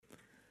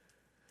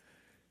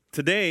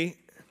Today,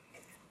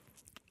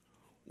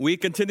 we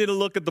continue to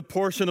look at the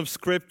portion of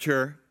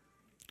Scripture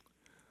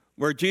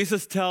where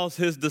Jesus tells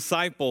his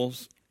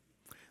disciples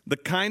the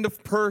kind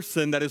of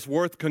person that is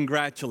worth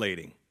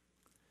congratulating.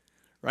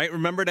 Right?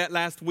 Remember that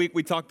last week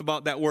we talked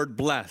about that word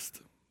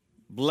blessed.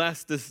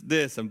 Blessed is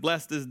this and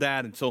blessed is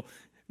that. And so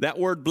that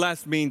word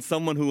blessed means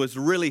someone who is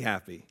really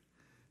happy.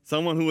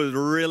 Someone who is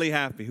really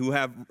happy, who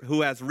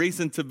has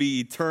reason to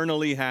be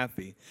eternally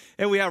happy.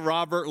 And we have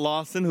Robert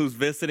Lawson, who's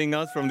visiting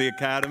us from the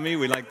academy.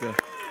 We like to,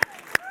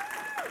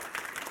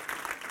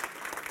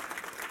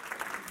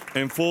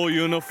 in full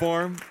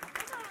uniform.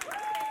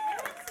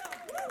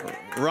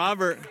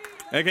 Robert,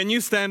 hey, can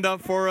you stand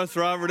up for us,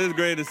 Robert? It's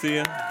great to see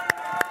you.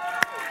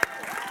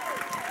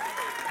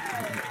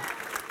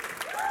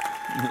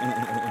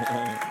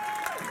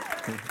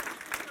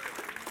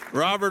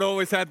 Robert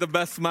always had the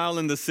best smile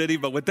in the city,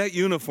 but with that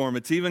uniform,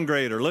 it's even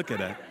greater. Look at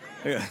that.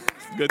 Yeah,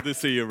 it's good to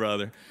see you,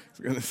 brother. It's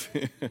good to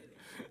see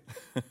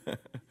you.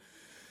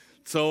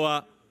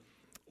 So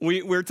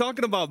we're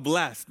talking about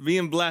blessed,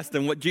 being blessed,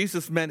 and what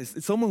Jesus meant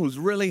is someone who's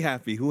really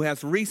happy, who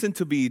has reason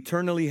to be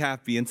eternally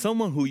happy, and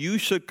someone who you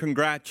should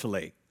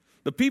congratulate.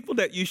 The people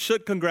that you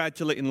should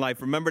congratulate in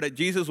life. Remember that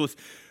Jesus was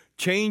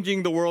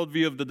changing the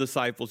worldview of the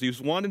disciples. He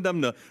was wanting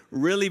them to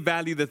really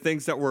value the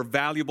things that were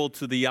valuable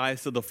to the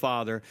eyes of the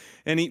Father.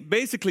 And he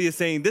basically is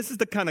saying, this is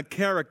the kind of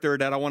character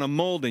that I want to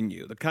mold in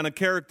you, the kind of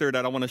character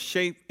that I want to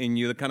shape in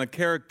you, the kind of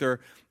character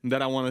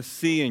that I want to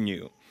see in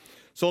you.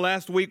 So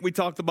last week we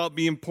talked about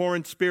being poor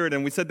in spirit,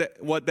 and we said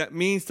that what that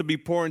means to be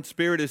poor in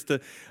spirit is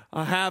to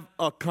have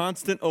a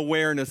constant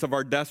awareness of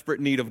our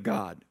desperate need of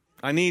God.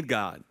 I need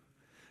God,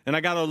 and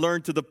I got to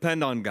learn to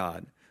depend on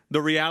God.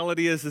 The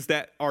reality is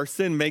that our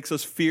sin makes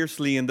us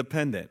fiercely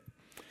independent.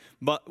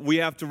 But we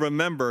have to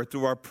remember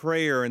through our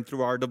prayer and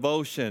through our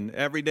devotion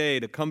every day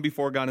to come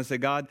before God and say,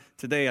 God,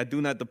 today I do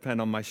not depend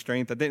on my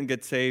strength. I didn't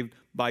get saved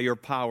by your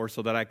power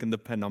so that I can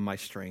depend on my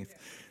strength.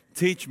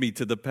 Teach me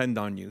to depend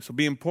on you. So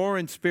being poor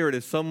in spirit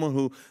is someone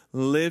who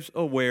lives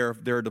aware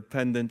of their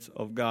dependence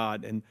of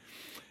God.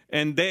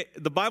 And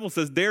the Bible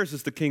says theirs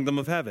is the kingdom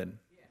of heaven.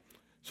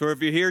 So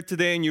if you're here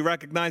today and you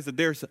recognize that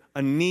there's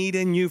a need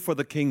in you for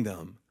the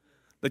kingdom,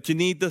 that you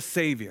need the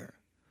Savior,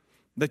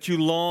 that you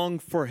long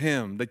for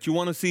Him, that you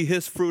want to see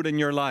His fruit in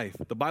your life,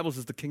 the Bible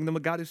says the kingdom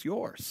of God is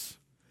yours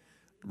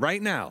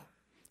right now.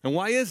 And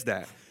why is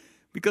that?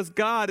 Because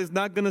God is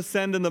not going to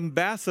send an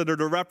ambassador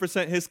to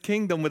represent His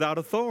kingdom without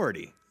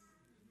authority.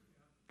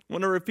 I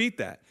want to repeat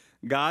that.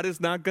 God is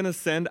not going to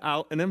send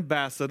out an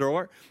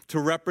ambassador to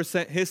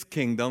represent His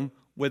kingdom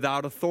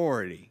without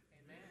authority.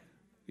 Amen.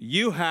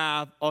 You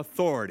have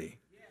authority.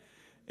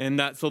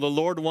 And so the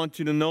Lord wants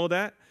you to know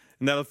that.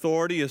 And that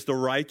authority is the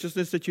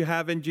righteousness that you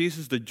have in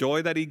Jesus, the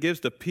joy that He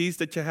gives, the peace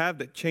that you have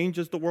that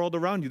changes the world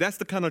around you. That's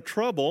the kind of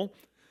trouble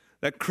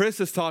that Chris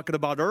is talking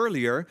about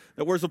earlier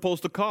that we're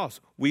supposed to cause.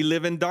 We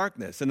live in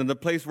darkness and in the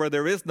place where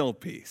there is no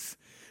peace.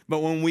 But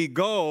when we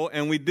go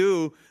and we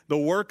do the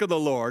work of the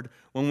Lord,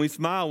 when we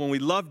smile, when we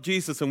love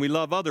Jesus and we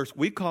love others,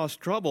 we cause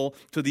trouble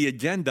to the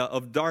agenda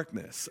of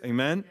darkness.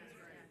 Amen?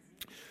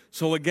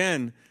 So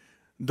again,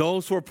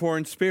 those who are poor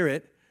in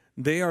spirit,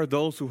 they are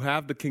those who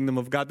have the kingdom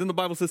of God. Then the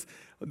Bible says,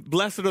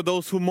 blessed are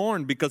those who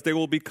mourn because they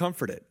will be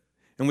comforted.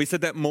 And we said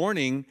that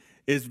mourning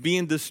is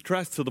being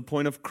distressed to the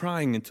point of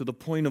crying and to the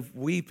point of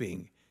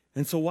weeping.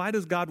 And so why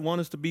does God want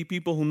us to be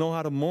people who know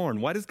how to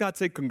mourn? Why does God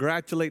say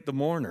congratulate the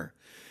mourner?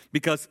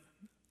 Because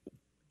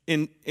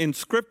in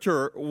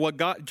Scripture,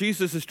 what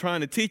Jesus is trying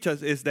to teach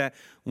us is that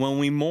when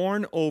we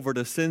mourn over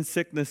the sin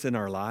sickness in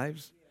our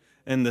lives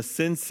and the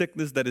sin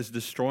sickness that is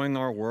destroying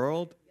our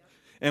world,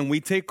 and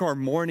we take our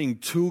mourning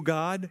to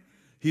God,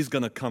 He's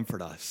going to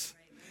comfort us.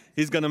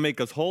 He's going to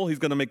make us whole. He's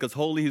going to make us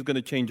holy. He's going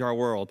to change our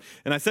world.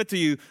 And I said to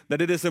you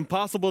that it is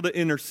impossible to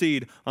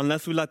intercede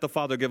unless we let the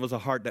Father give us a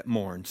heart that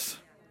mourns.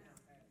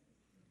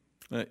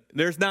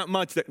 There's not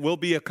much that will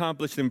be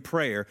accomplished in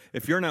prayer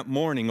if you're not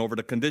mourning over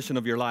the condition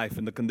of your life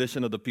and the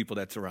condition of the people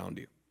that surround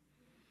you.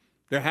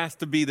 There has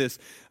to be this,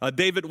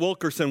 David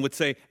Wilkerson would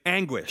say,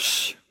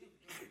 anguish,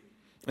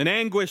 an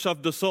anguish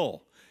of the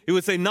soul. He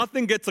would say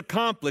nothing gets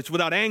accomplished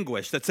without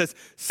anguish that says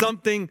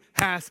something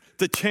has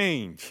to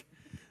change.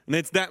 And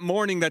it's that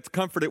mourning that's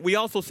comforted. We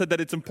also said that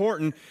it's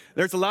important.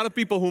 There's a lot of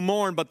people who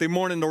mourn, but they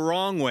mourn in the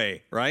wrong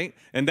way, right?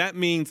 And that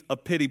means a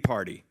pity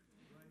party.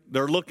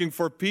 They're looking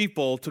for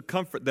people to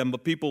comfort them,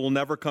 but people will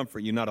never comfort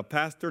you. Not a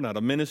pastor, not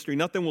a ministry.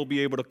 Nothing will be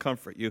able to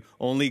comfort you.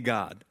 Only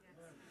God.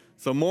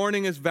 So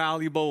mourning is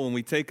valuable when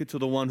we take it to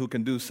the one who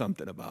can do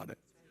something about it.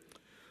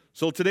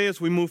 So today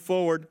as we move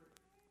forward,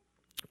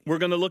 we're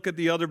going to look at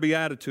the other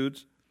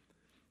Beatitudes.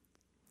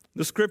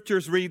 The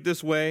Scriptures read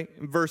this way,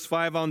 in verse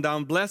 5 on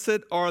down,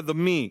 blessed are the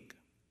meek,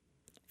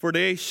 for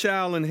they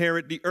shall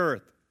inherit the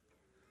earth.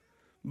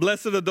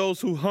 Blessed are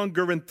those who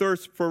hunger and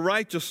thirst for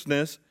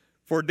righteousness,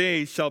 for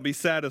they shall be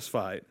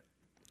satisfied.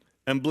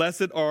 And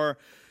blessed are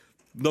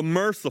the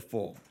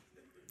merciful,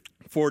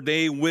 for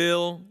they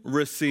will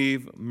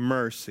receive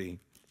mercy.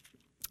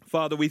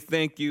 Father, we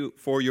thank you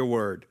for your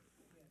word.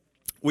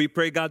 We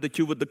pray, God, that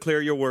you would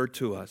declare your word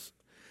to us,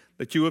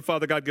 that you would,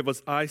 Father God, give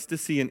us eyes to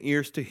see and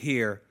ears to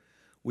hear.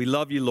 We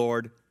love you,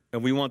 Lord,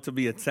 and we want to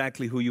be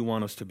exactly who you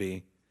want us to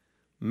be.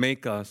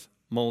 Make us,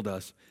 mold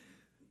us,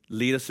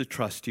 lead us to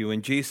trust you.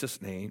 In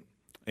Jesus' name,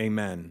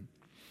 amen.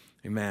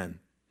 Amen.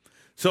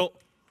 So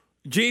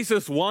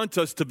Jesus wants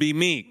us to be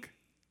meek.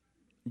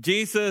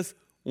 Jesus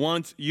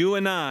wants you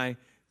and I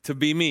to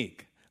be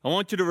meek. I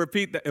want you to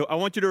repeat that. I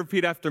want you to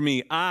repeat after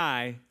me.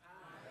 I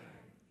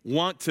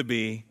want to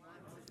be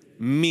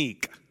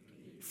meek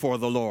for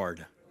the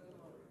Lord.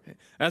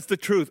 That's the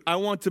truth. I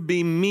want to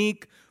be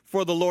meek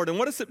for the Lord. And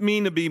what does it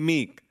mean to be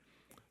meek?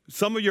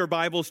 Some of your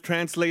Bibles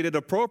translated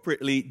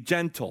appropriately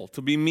gentle.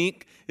 To be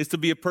meek is to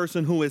be a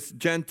person who is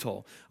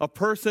gentle, a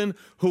person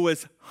who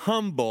is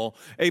humble,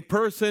 a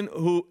person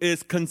who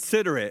is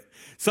considerate,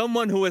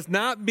 someone who is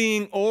not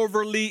being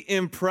overly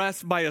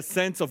impressed by a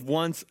sense of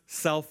one's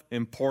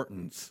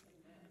self-importance.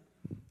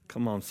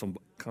 Come on,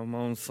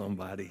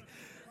 somebody.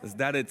 Is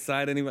that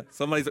inside anybody?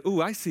 Somebody's like,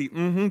 ooh, I see,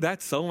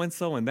 that's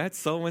so-and-so, and that's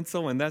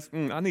so-and-so, and that's,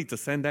 I need to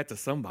send that to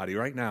somebody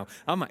right now.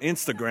 I'm going to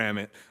Instagram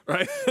it,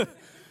 right?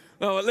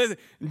 No, listen,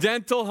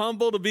 gentle,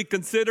 humble, to be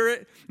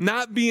considerate,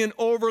 not being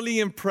overly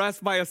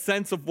impressed by a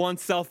sense of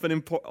oneself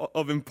and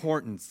of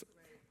importance,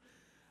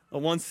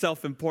 of one's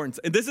self-importance.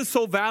 And this is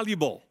so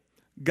valuable.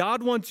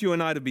 God wants you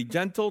and I to be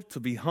gentle, to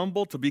be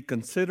humble, to be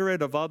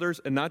considerate of others,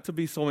 and not to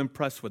be so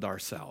impressed with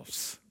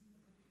ourselves.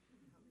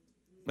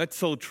 That's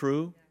so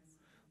true.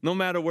 No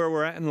matter where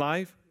we're at in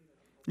life.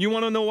 You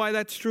want to know why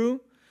that's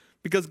true?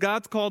 Because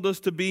God's called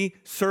us to be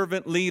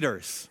servant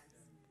leaders.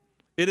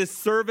 It is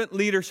servant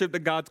leadership that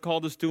God's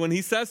called us to. And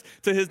he says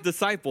to his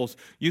disciples,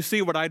 you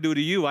see what I do to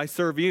you, I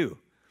serve you.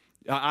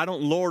 I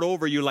don't lord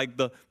over you like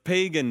the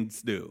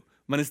pagans do,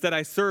 but instead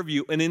I serve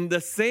you. And in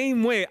the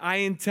same way, I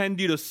intend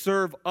you to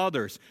serve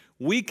others.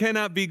 We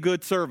cannot be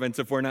good servants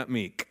if we're not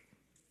meek.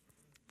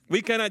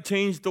 We cannot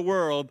change the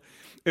world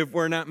if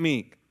we're not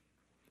meek.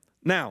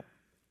 Now,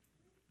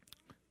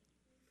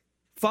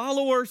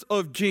 followers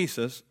of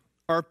Jesus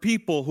are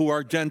people who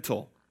are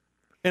gentle.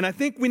 And I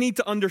think we need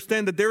to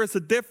understand that there is a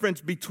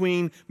difference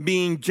between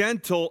being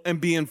gentle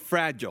and being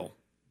fragile.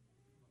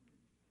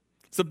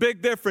 It's a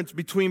big difference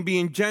between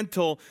being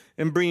gentle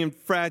and being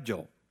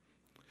fragile.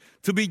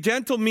 To be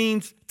gentle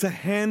means to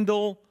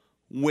handle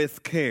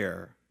with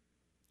care.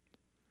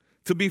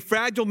 To be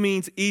fragile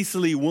means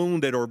easily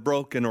wounded or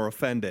broken or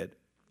offended.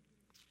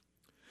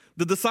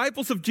 The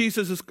disciple of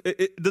Jesus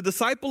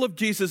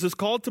is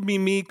called to be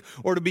meek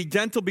or to be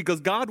gentle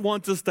because God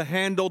wants us to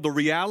handle the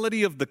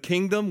reality of the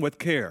kingdom with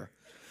care.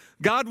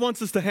 God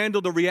wants us to handle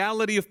the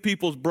reality of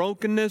people's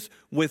brokenness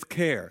with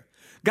care.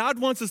 God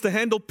wants us to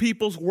handle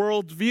people's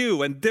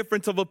worldview and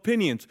difference of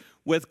opinions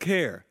with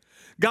care.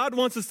 God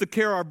wants us to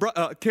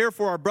care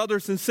for our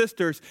brothers and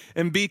sisters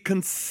and be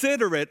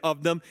considerate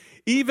of them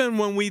even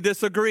when we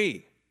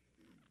disagree.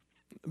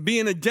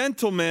 Being a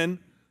gentleman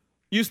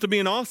used to be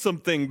an awesome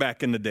thing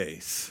back in the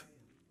days.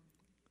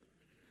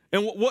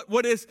 And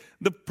what is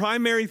the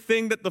primary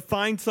thing that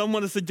defines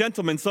someone as a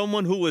gentleman?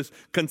 Someone who is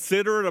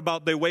considerate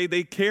about the way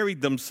they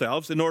carried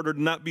themselves in order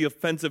to not be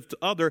offensive to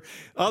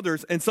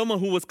others, and someone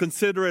who was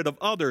considerate of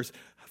others,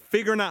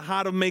 figuring out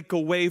how to make a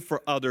way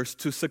for others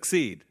to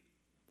succeed,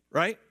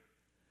 right?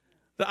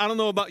 I don't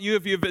know about you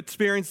if you've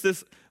experienced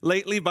this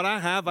lately, but I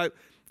have. I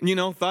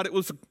thought it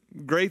was a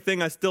great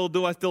thing. I still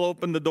do. I still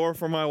open the door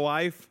for my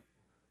wife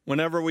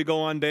whenever we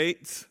go on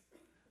dates.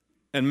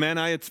 And men,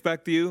 I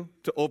expect you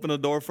to open the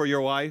door for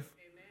your wife.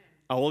 Amen.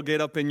 I will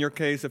get up in your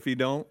case if you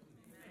don't.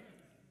 Amen.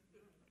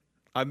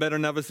 I better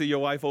never see your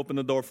wife open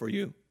the door for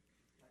you.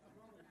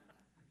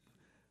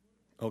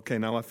 Okay,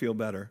 now I feel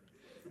better.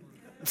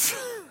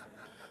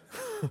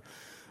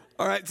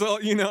 All right,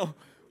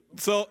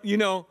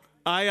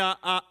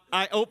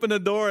 I opened the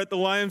door at the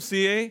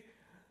YMCA,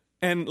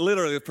 and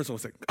literally the person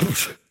was like,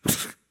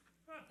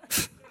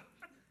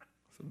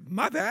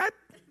 my bad.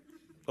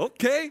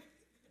 Okay.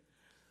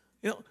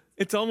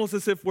 It's almost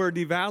as if we're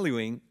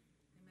devaluing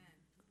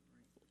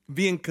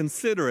being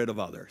considerate of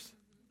others.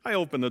 I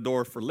open the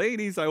door for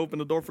ladies. I open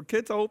the door for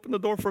kids. I open the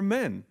door for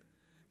men.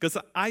 Because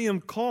I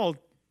am called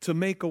to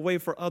make a way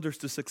for others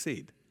to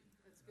succeed.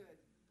 That's good.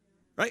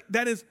 Right?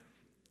 That's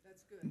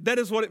good. That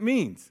is what it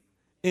means.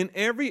 In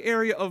every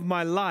area of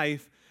my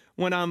life,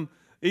 when I'm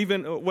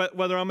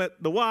whether I'm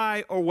at the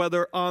Y or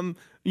whether I'm,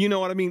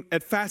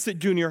 at Facet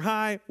Junior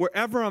High,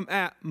 wherever I'm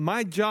at,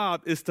 my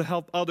job is to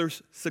help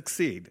others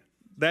succeed.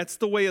 That's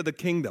the way of the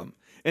kingdom.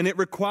 And it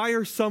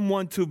requires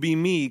someone to be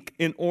meek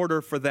in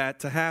order for that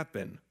to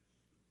happen.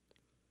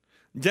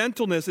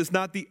 Gentleness is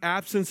not the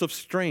absence of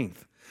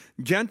strength.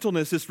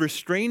 Gentleness is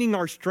restraining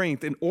our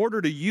strength in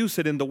order to use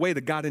it in the way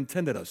that God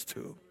intended us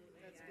to.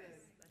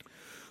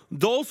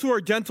 Those who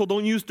are gentle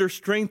don't use their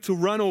strength to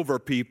run over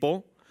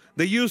people.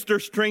 They use their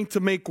strength to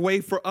make way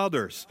for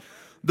others.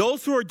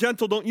 Those who are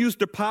gentle don't use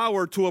their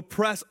power to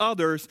oppress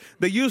others.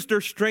 They use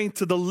their strength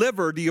to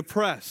deliver the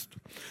oppressed.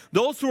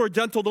 Those who are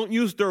gentle don't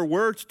use their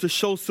words to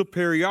show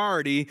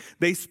superiority.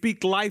 They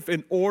speak life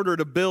in order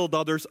to build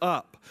others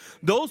up.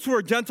 Those who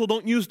are gentle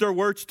don't use their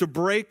words to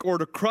break or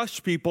to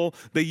crush people.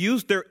 They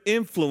use their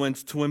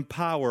influence to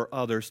empower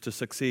others to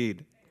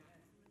succeed.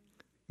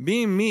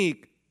 Being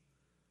meek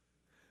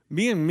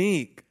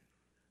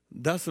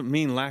doesn't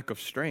mean lack of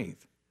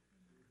strength.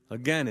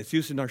 Again, it's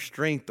using our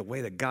strength the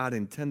way that God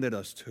intended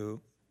us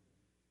to.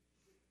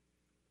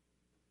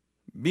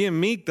 Being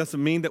meek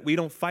doesn't mean that we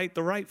don't fight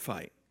the right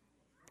fight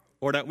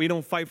or that we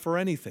don't fight for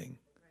anything.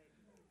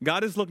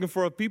 God is looking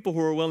for a people who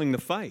are willing to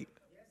fight.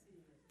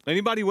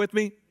 Anybody with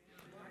me?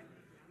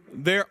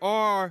 There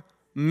are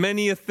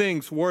many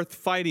things worth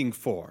fighting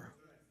for.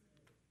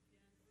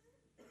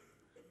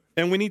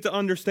 And we need to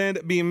understand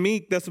that being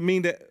meek doesn't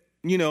mean that,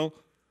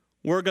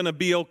 we're going to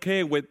be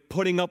okay with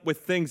putting up with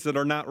things that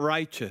are not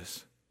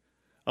righteous.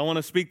 I want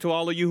to speak to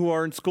all of you who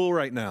are in school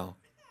right now.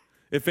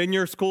 If in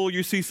your school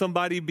you see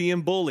somebody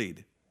being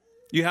bullied,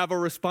 you have a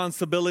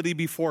responsibility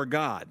before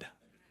God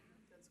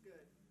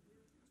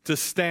to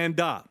stand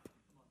up.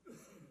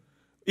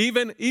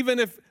 Even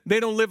if they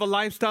don't live a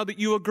lifestyle that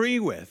you agree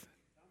with.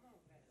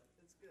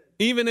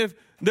 Even if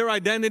their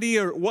identity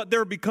or what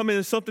they're becoming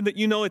is something that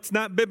it's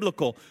not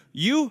biblical.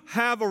 You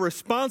have a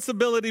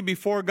responsibility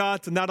before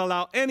God to not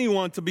allow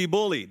anyone to be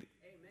bullied.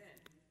 Amen.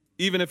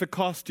 Even if it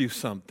costs you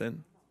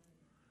something.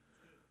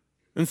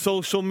 In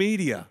social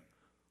media,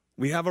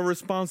 we have a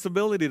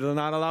responsibility to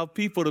not allow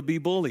people to be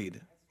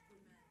bullied.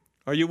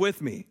 Are you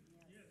with me?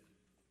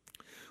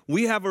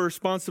 We have a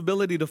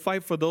responsibility to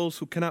fight for those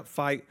who cannot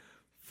fight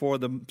for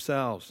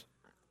themselves.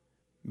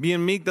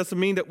 Being meek doesn't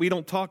mean that we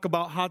don't talk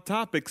about hot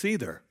topics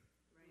either.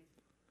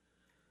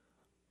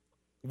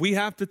 We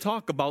have to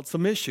talk about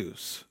some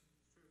issues.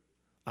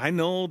 I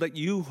know that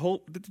you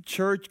hope that the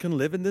church can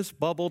live in this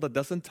bubble that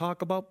doesn't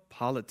talk about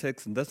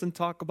politics and doesn't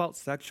talk about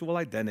sexual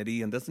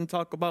identity and doesn't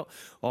talk about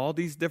all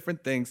these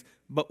different things,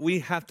 but we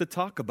have to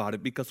talk about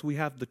it because we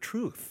have the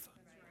truth.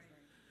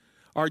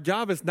 Our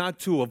job is not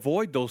to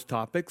avoid those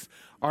topics.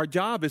 Our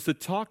job is to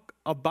talk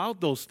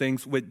about those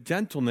things with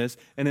gentleness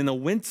and in a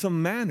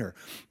winsome manner.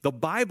 The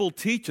Bible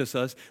teaches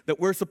us that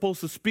we're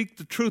supposed to speak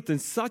the truth in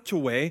such a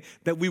way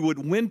that we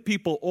would win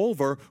people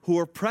over who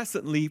are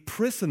presently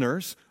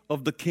prisoners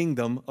of the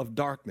kingdom of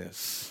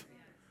darkness.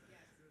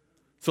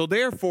 So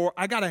therefore,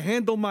 I got to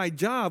handle my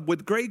job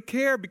with great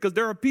care because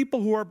there are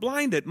people who are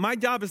blinded. My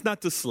job is not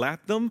to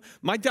slap them.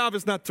 My job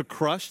is not to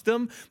crush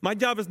them. My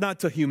job is not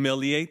to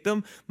humiliate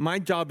them. My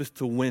job is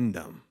to win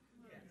them.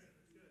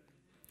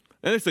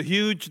 And it's a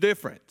huge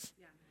difference.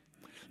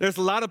 There's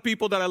a lot of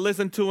people that I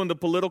listen to in the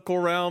political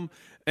realm,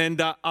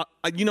 and a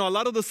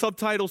lot of the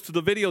subtitles to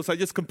the videos I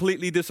just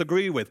completely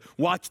disagree with.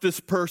 Watch this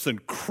person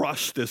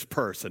crush this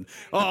person.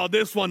 Oh,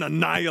 this one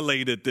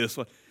annihilated this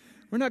one.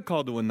 We're not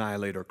called to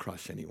annihilate or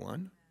crush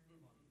anyone.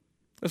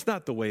 That's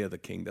not the way of the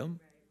kingdom.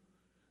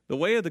 The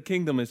way of the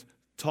kingdom is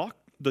talk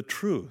the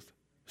truth.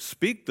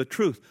 Speak the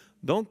truth.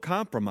 Don't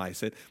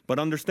compromise it, but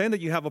understand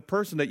that you have a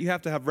person that you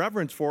have to have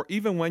reverence for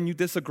even when you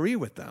disagree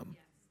with them.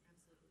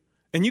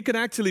 And you can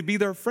actually be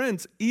their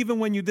friends even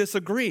when you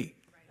disagree.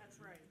 That's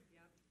right.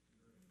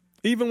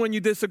 Even when you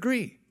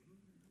disagree.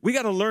 We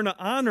got to learn to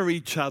honor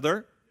each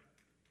other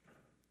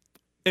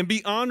and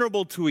be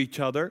honorable to each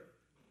other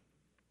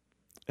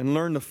and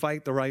learn to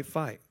fight the right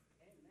fight.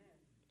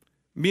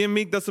 Amen. Being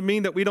meek doesn't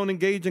mean that we don't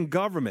engage in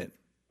government.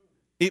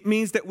 It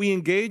means that we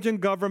engage in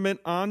government,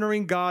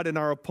 honoring God and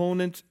our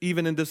opponents,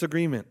 even in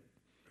disagreement.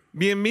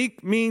 Being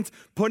meek means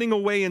putting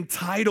away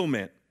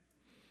entitlement.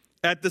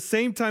 At the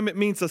same time, it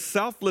means a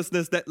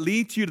selflessness that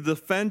leads you to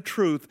defend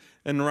truth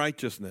and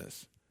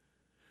righteousness.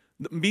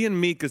 Being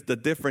meek is the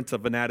difference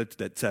of an attitude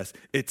that says,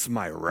 it's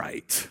my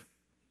right.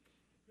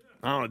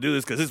 I don't do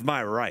this because it's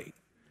my right.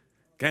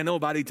 Can't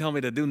nobody tell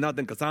me to do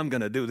nothing because I'm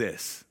going to do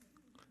this.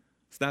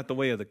 It's not the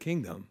way of the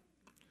kingdom.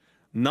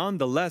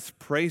 Nonetheless,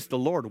 praise the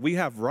Lord, we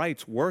have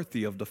rights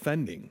worthy of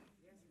defending.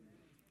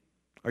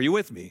 Are you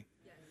with me?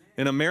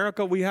 In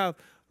America, we have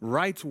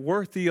rights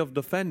worthy of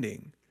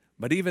defending.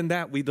 But even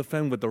that, we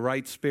defend with the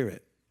right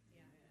spirit.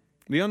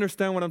 Do you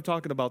understand what I'm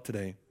talking about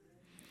today?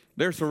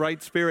 There's a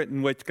right spirit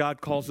in which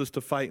God calls us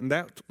to fight, and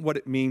that's what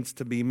it means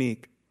to be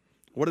meek.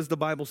 What does the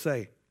Bible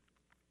say?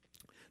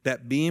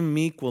 That being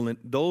meek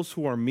those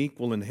who are meek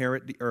will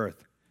inherit the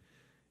earth.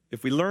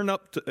 If we learn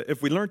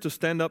to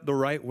stand up the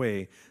right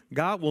way,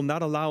 God will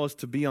not allow us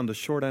to be on the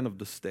short end of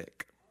the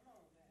stick.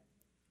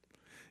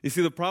 You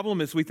see, the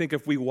problem is we think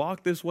if we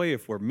walk this way,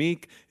 if we're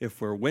meek,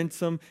 if we're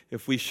winsome,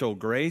 if we show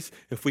grace,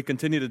 if we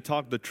continue to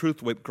talk the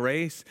truth with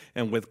grace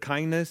and with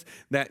kindness,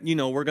 that,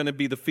 we're going to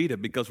be defeated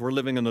because we're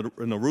living in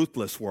a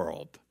ruthless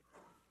world.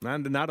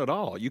 Not at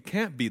all. You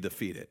can't be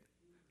defeated.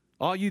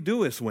 All you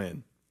do is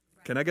win.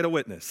 Can I get a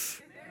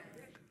witness?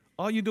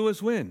 All you do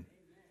is win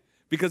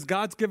because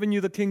God's given you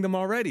the kingdom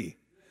already.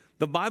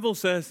 The Bible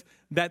says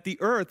that the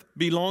earth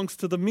belongs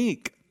to the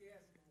meek.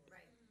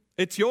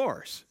 It's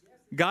yours.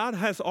 God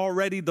has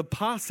already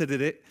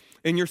deposited it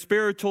in your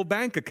spiritual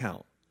bank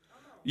account.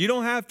 You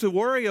don't have to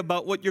worry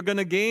about what you're going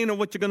to gain or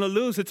what you're going to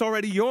lose. It's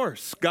already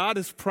yours. God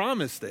has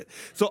promised it.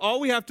 So all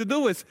we have to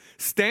do is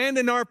stand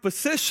in our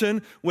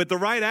position with the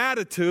right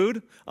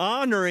attitude,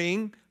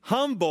 honoring,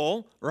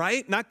 humble,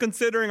 right? Not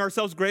considering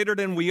ourselves greater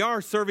than we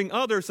are, serving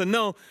others, and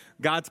know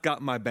God's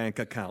got my bank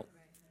account.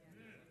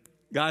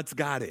 God's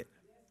got it.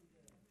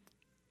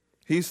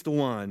 He's the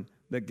one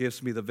that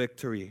gives me the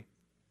victory.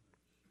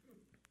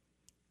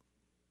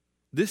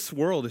 This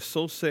world is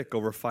so sick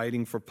over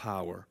fighting for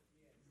power.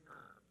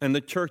 And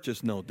the church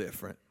is no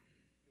different.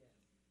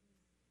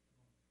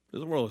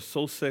 This world is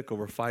so sick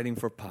over fighting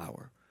for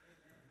power.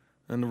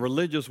 And the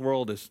religious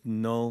world is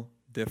no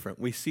different.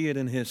 We see it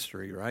in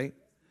history, right?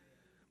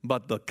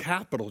 But the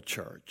capital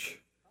church,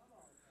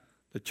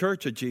 the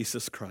church of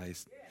Jesus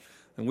Christ,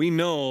 and we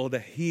know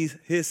that His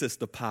is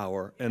the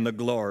power and the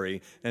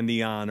glory and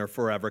the honor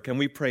forever. Can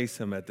we praise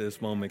Him at this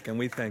moment? Can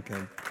we thank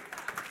Him?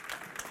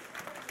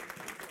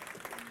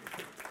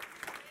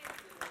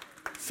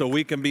 So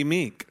we can be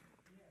meek.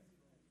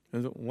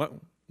 What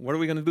are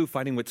we going to do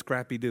fighting with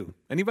Scrappy-Doo?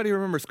 Anybody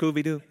remember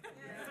Scooby-Doo?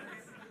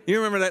 You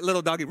remember that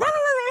little doggy?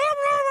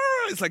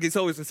 It's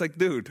like,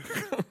 dude,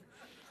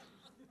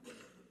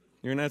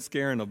 you're not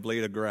scaring a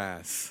blade of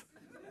grass.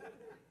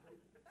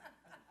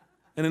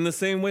 And in the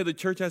same way, the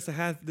church has to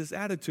have this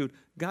attitude.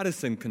 God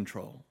is in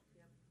control.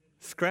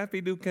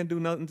 Scrappy-Doo can't do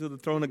nothing to the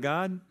throne of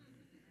God.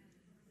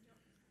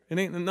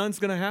 Nothing's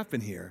going to happen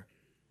here.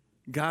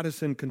 God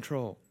is in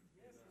control.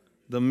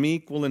 The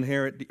meek will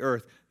inherit the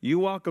earth. You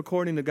walk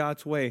according to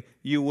God's way,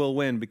 you will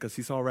win because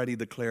He's already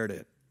declared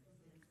it.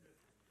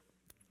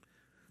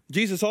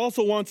 Jesus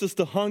also wants us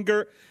to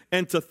hunger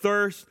and to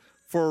thirst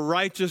for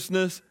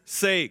righteousness'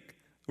 sake.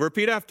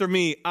 Repeat after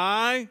me.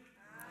 I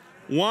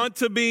want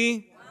to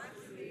be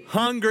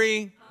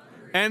hungry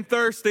and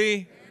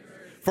thirsty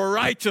for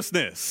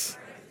righteousness.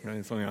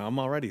 I'm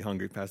already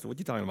hungry, Pastor. What are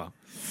you talking about?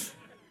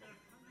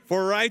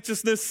 For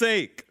righteousness'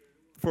 sake.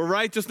 For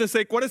righteousness'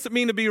 sake. What does it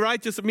mean to be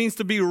righteous? It means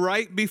to be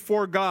right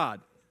before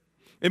God.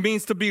 It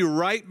means to be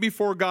right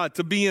before God,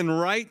 to be in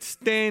right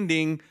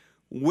standing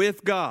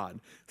with God.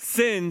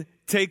 Sin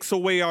takes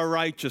away our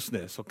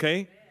righteousness,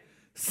 okay?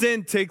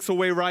 Sin takes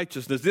away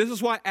righteousness. This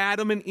is why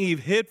Adam and Eve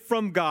hid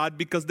from God,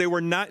 because they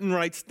were not in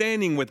right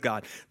standing with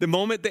God. The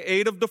moment they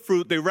ate of the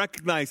fruit, they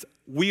recognized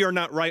we are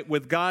not right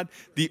with God.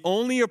 The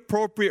only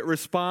appropriate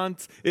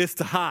response is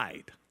to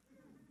hide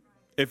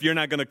if you're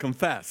not going to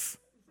confess,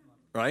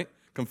 right?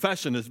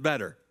 Confession is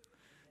better.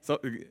 So,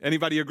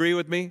 anybody agree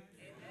with me?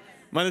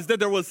 But instead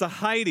there was a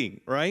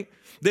hiding, right?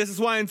 This is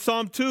why in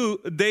Psalm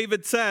 2,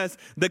 David says,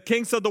 the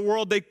kings of the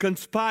world, they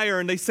conspire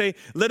and they say,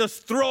 let us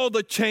throw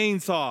the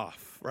chains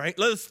off, right?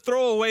 Let us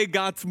throw away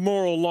God's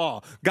moral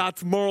law,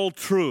 God's moral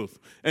truth,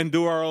 and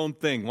do our own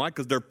thing. Why?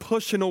 Because they're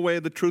pushing away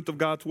the truth of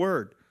God's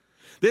word.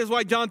 This is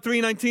why John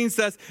 3:19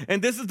 says,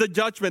 and this is the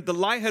judgment. The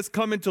light has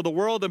come into the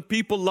world and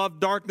people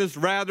love darkness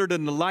rather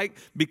than the light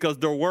because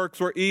their works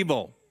were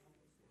evil.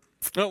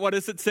 What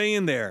is it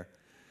saying there?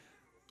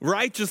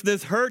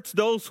 Righteousness hurts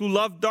those who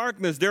love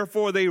darkness.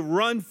 Therefore, they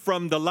run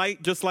from the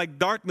light just like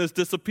darkness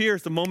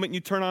disappears the moment you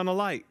turn on a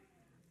light.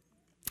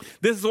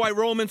 This is why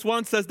Romans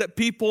 1 says that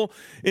people,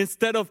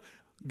 instead of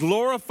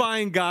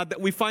glorifying God,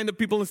 that we find that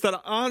people, instead of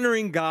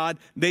honoring God,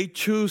 they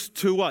choose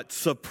to what?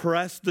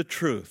 Suppress the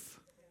truth.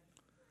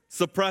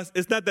 Suppress.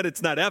 It's not that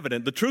it's not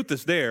evident. The truth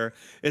is there.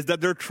 It's that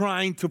they're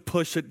trying to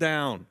push it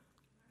down.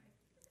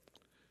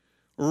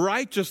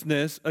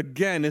 Righteousness,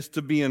 again, is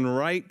to be in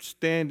right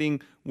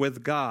standing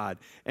with God.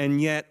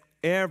 And yet,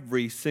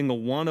 every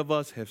single one of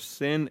us have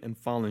sinned and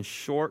fallen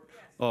short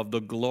of the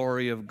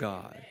glory of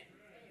God.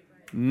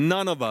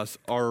 None of us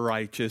are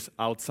righteous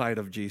outside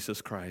of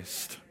Jesus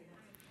Christ.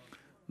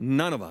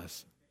 None of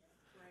us.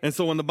 And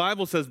so when the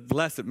Bible says,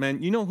 blessed,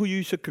 man, you know who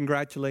you should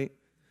congratulate?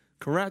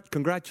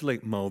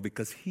 Congratulate Mo,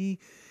 because he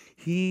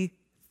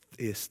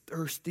is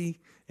thirsty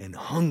and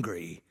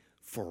hungry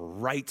for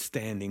right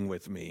standing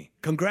with me.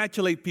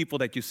 Congratulate people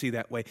that you see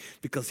that way,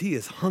 because he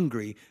is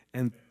hungry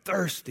and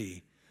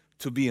thirsty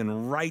to be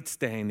in right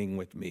standing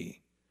with me.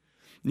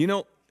 You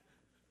know,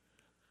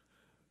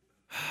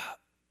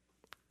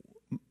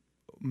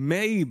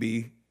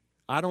 maybe,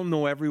 I don't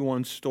know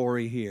everyone's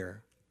story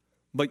here,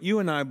 but you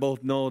and I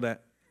both know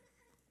that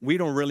we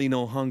don't really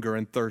know hunger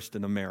and thirst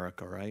in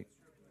America, right?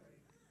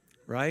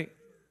 Right?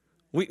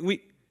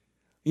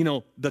 You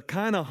know, the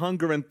kind of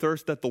hunger and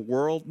thirst that the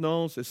world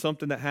knows is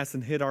something that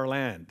hasn't hit our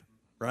land,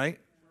 right?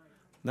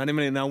 Not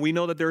even, now, we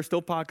know that there are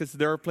still pockets,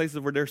 there are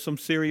places where there's some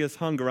serious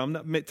hunger. I'm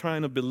not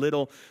trying to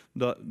belittle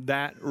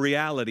that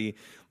reality.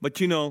 But,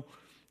 you know,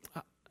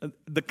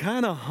 the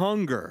kind of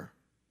hunger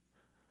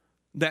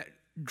that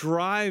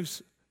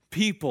drives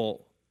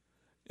people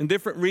in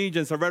different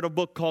regions. I read a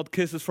book called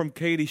Kisses from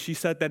Katie. She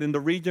said that in the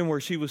region where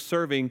she was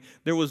serving,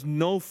 there was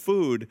no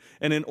food.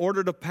 And in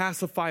order to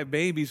pacify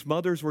babies,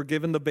 mothers were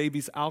giving the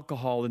babies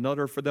alcohol in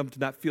order for them to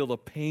not feel the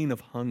pain of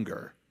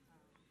hunger.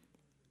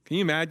 Can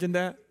you imagine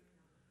that?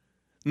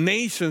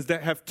 Nations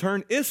that have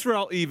turned,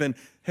 Israel even,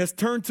 has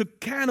turned to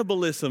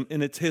cannibalism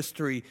in its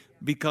history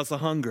because of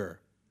hunger.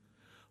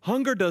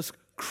 Hunger does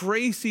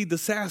crazy,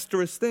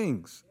 disastrous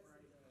things.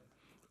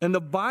 And the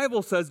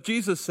Bible says,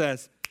 Jesus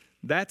says,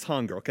 that's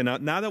hunger. Okay,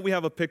 now that we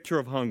have a picture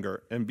of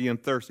hunger and being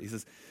thirsty, he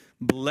says,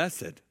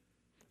 blessed,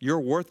 you're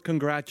worth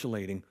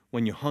congratulating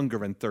when you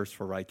hunger and thirst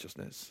for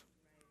righteousness.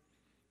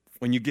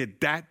 When you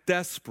get that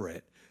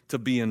desperate to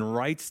be in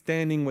right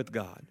standing with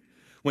God,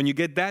 when you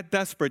get that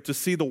desperate to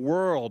see the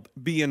world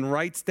be in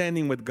right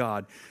standing with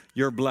God,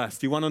 you're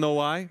blessed. You want to know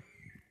why?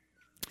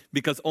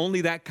 Because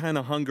only that kind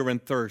of hunger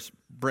and thirst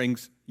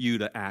brings you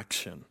to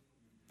action.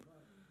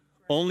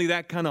 Only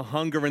that kind of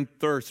hunger and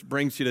thirst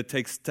brings you to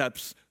take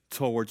steps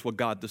towards what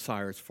God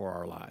desires for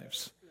our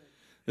lives.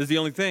 This is the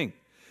only thing.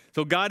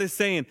 So God is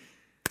saying,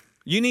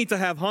 you need to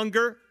have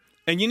hunger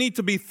and you need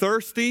to be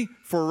thirsty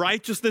for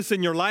righteousness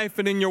in your life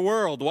and in your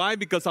world. Why?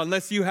 Because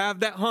unless you have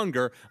that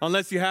hunger,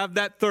 unless you have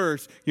that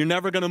thirst, you're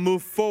never going to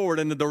move forward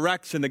in the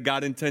direction that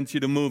God intends you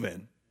to move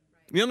in.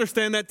 You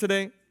understand that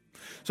today?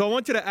 So I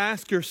want you to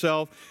ask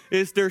yourself,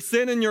 is there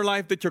sin in your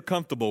life that you're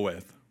comfortable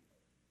with?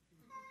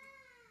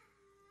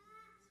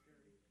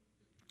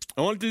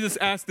 I want you to just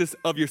ask this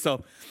of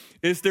yourself.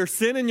 Is there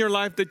sin in your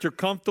life that you're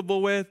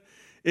comfortable with?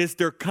 Is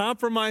there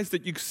compromise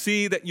that you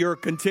see that you're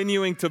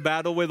continuing to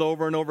battle with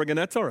over and over again?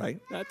 That's all right.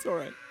 That's all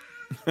right.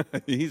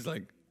 He's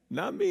like,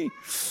 not me.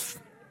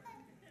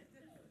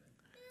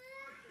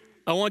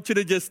 I want you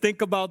to just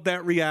think about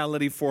that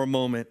reality for a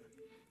moment.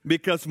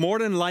 Because more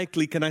than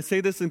likely, can I say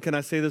this and can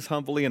I say this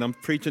humbly, and I'm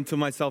preaching to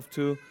myself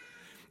too?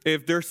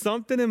 If there's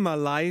something in my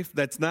life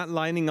that's not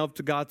lining up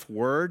to God's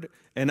word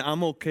and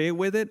I'm okay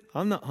with it,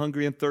 I'm not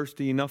hungry and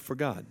thirsty enough for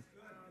God.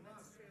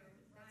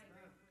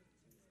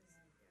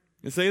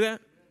 You say that?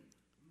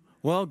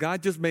 Well,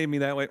 God just made me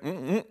that way.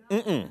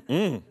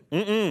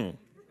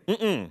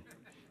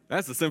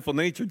 That's a sinful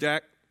nature,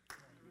 Jack.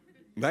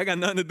 That got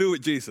nothing to do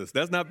with Jesus.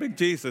 That's not big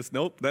Jesus.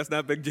 Nope, that's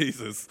not big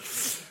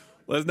Jesus.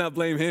 Let's not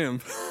blame him.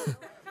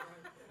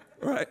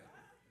 Right?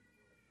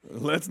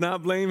 Let's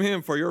not blame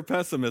him for your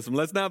pessimism.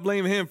 Let's not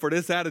blame him for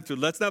this attitude.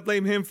 Let's not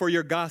blame him for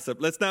your gossip.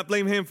 Let's not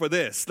blame him for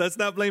this. Let's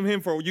not blame him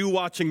for you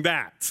watching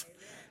that.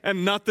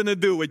 And nothing to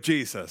do with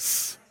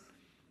Jesus.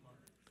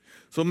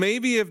 So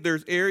maybe if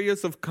there's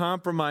areas of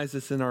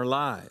compromises in our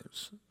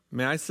lives,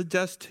 may I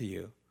suggest to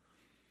you,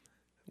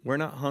 we're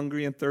not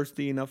hungry and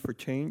thirsty enough for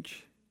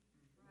change.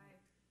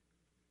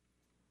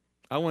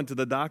 I went to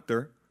the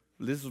doctor,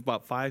 this was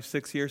about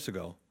 5-6 years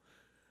ago.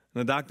 And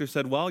the doctor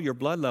said, well, your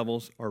blood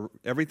levels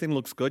everything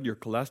looks good. Your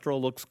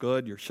cholesterol looks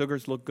good. Your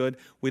sugars look good.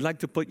 We'd like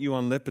to put you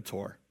on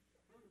Lipitor.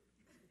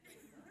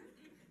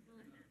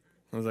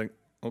 I was like,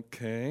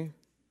 okay.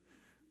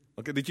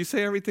 Okay, did you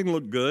say everything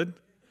looked good?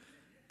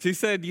 She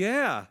said,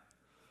 yeah.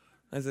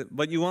 I said,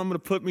 but you want me to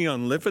put me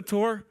on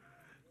Lipitor?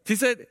 She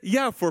said,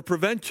 yeah, for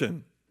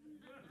prevention.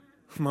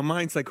 My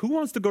mind's like, who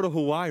wants to go to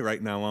Hawaii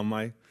right now on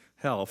my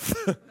health?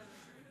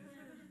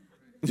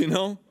 You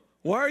know?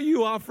 Why are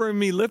you offering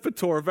me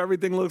Lipitor if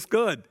everything looks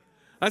good?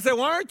 I said,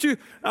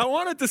 I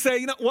wanted to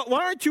say,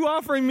 why aren't you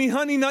offering me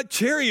Honey Nut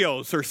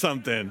Cheerios or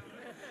something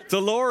to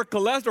lower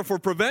cholesterol for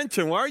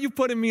prevention? Why are you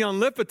putting me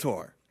on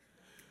Lipitor?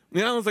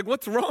 I was like,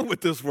 what's wrong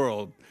with this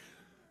world?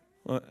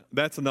 Well,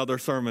 that's another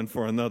sermon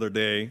for another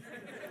day.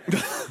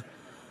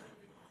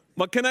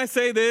 But can I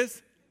say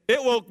this?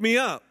 It woke me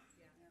up.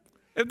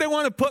 If they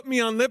want to put me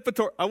on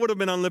Lipitor, I would have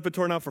been on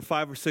Lipitor now for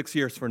 5 or 6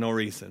 years for no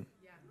reason.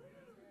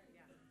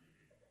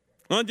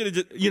 I want you to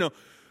just,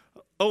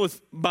 I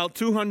was about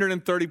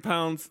 230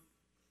 pounds,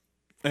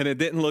 and it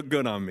didn't look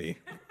good on me.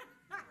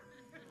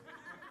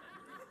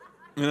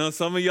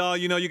 Some of y'all,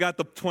 you got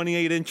the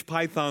 28-inch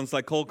pythons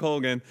like Hulk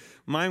Hogan.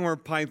 Mine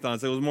weren't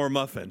pythons. It was more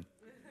muffin.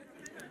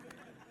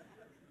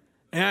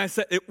 And I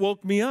said, it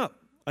woke me up.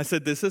 I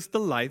said, this is the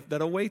life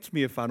that awaits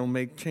me if I don't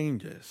make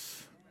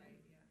changes.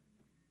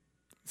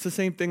 It's the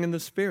same thing in the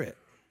spirit.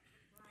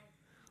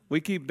 We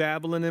keep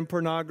dabbling in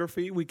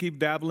pornography. We keep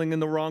dabbling in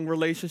the wrong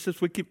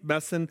relationships. We keep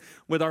messing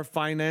with our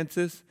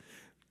finances.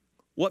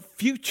 What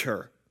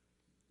future?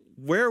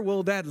 Where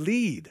will that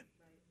lead?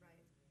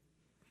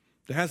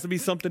 There has to be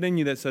something in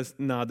you that says,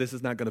 no, this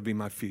is not going to be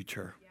my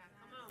future.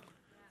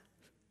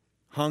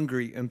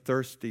 Hungry and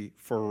thirsty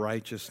for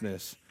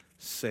righteousness'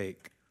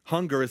 sake.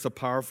 Hunger is a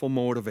powerful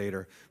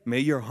motivator. May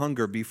your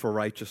hunger be for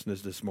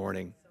righteousness this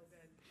morning.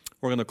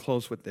 We're going to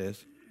close with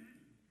this.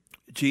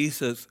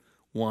 Jesus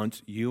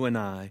wants you and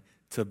I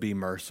to be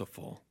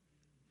merciful.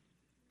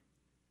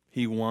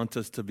 He wants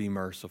us to be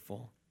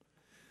merciful.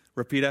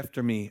 Repeat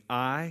after me.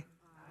 I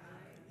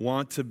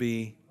want to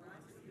be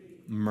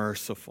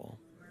merciful.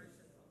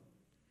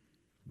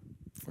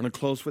 I'm going to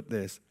close with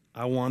this.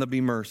 I want to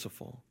be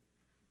merciful.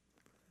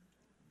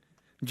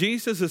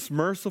 Jesus is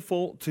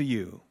merciful to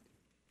you.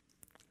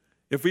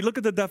 If we look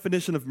at the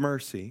definition of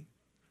mercy,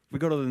 we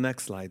go to the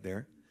next slide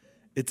there.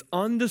 It's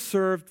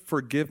undeserved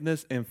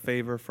forgiveness and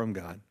favor from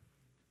God.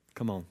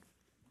 Come on.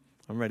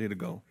 I'm ready to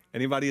go.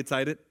 Anybody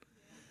excited?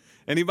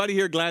 Anybody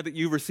here glad that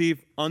you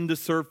received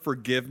undeserved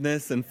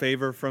forgiveness and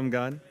favor from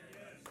God?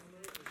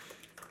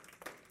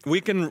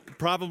 We can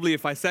probably,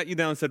 if I sat you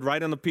down and said,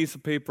 write on a piece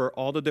of paper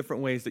all the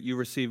different ways that you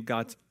receive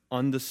God's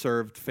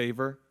undeserved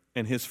favor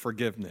and his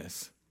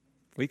forgiveness.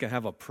 We can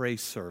have a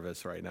praise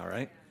service right now,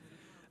 right?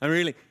 And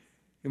really,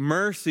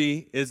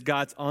 mercy is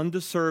God's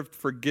undeserved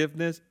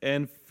forgiveness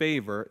and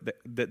favor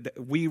that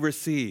we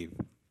receive.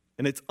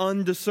 And it's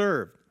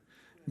undeserved.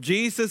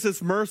 Jesus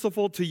is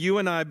merciful to you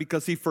and I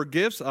because he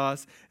forgives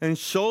us and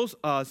shows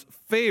us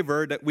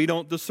favor that we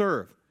don't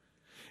deserve.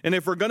 And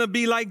if we're going to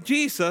be like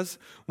Jesus,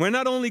 we're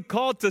not only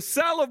called to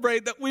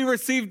celebrate that we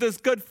received this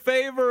good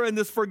favor and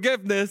this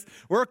forgiveness,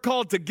 we're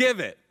called to give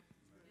it.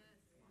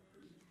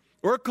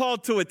 We're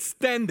called to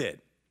extend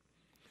it.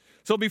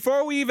 So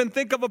before we even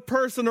think of a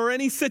person or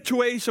any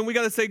situation, we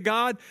got to say,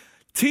 God,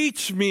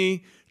 teach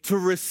me to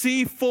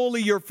receive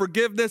fully your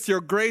forgiveness,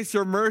 your grace,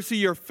 your mercy,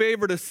 your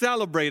favor, to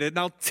celebrate it.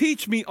 Now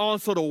teach me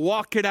also to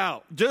walk it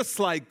out just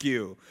like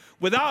you,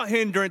 without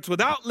hindrance,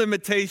 without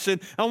limitation.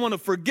 I want to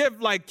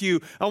forgive like you.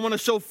 I want to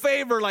show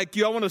favor like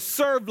you. I want to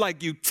serve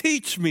like you.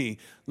 Teach me,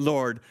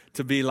 Lord,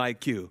 to be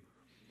like you.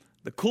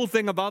 The cool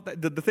thing about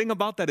that, the thing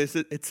about that is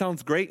it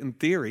sounds great in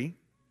theory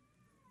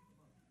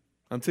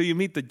until you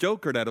meet the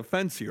joker that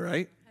offends you,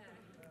 right?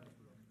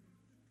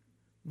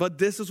 But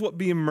this is what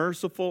being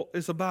merciful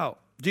is about.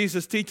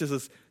 Jesus teaches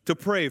us to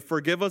pray,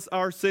 forgive us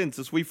our sins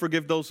as we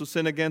forgive those who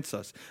sin against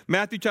us.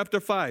 Matthew chapter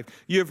 5,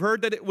 you have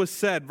heard that it was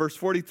said, verse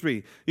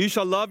 43, you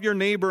shall love your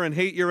neighbor and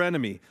hate your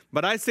enemy.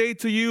 But I say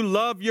to you,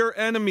 love your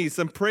enemies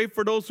and pray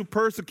for those who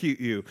persecute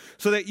you,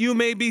 so that you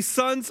may be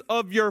sons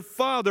of your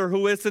Father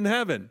who is in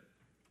heaven.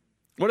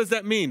 What does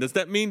that mean? Does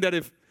that mean that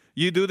if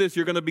you do this,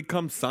 you're going to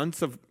become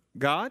sons of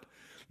God?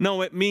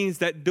 No, it means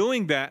that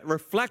doing that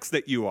reflects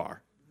that you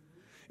are.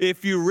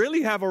 If you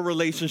really have a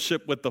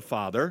relationship with the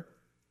Father,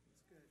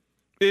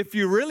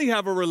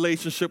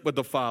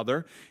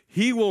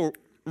 he will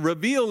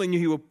reveal in you,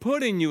 he will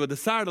put in you a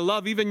desire to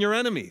love even your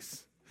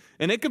enemies.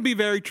 And it can be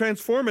very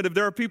transformative.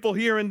 There are people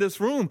here in this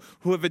room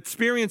who have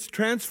experienced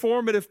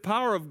transformative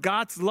power of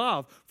God's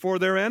love for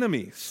their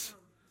enemies.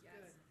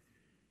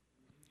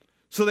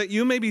 So that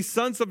you may be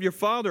sons of your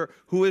Father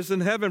who is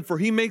in heaven, for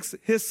he makes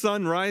his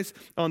sun rise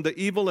on the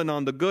evil and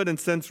on the good, and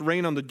sends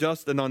rain on the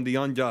just and on the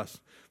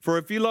unjust. For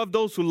if you love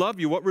those who love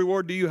you, what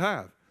reward do you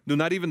have? Do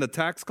not even the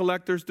tax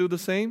collectors do the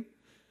same?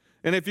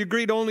 And if you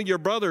greet only your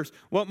brothers,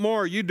 what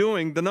more are you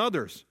doing than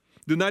others?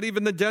 Do not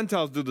even the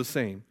Gentiles do the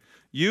same?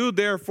 You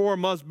therefore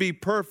must be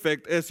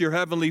perfect as your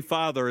heavenly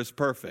Father is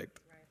perfect.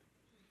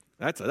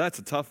 That's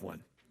a tough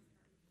one,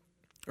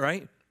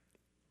 right?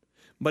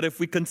 But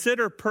if we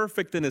consider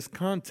perfect in his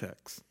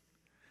context,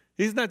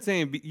 he's not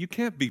saying you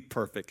can't be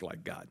perfect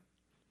like God.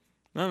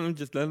 No,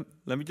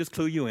 let me just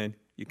clue you in.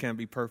 You can't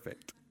be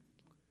perfect.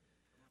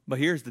 But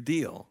here's the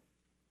deal.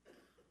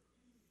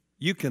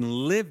 You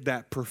can live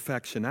that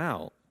perfection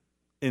out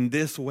in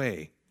this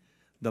way.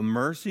 The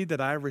mercy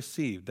that I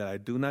received that I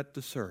do not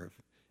deserve,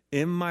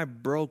 in my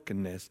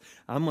brokenness,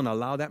 I'm going to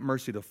allow that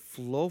mercy to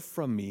flow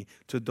from me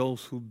to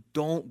those who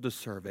don't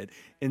deserve it.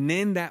 And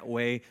in that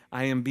way,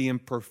 I am being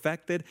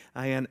perfected.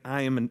 I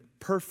am in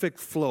perfect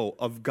flow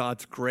of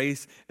God's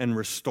grace and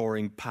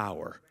restoring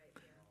power.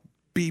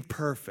 Be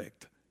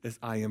perfect as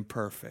I am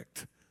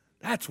perfect.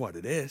 That's what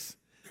it is.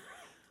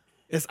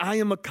 As I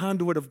am a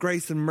conduit of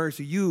grace and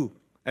mercy, you,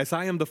 as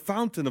I am the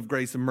fountain of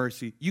grace and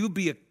mercy, you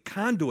be a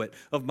conduit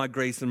of my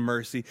grace and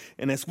mercy.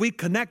 And as we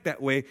connect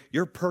that way,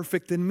 you're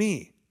perfect in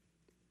me.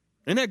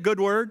 Isn't that a good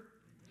word?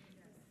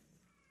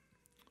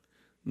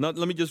 Let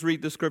me just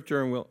read the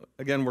scripture,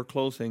 and we're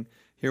closing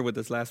here with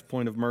this last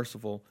point of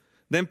merciful.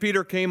 Then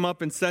Peter came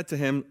up and said to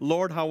him,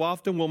 Lord, how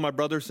often will my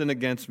brother sin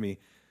against me,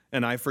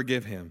 and I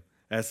forgive him?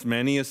 As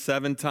many as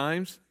 7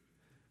 times?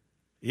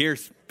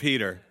 Here's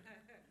Peter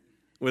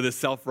with his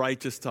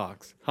self-righteous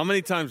talks. How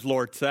many times,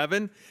 Lord?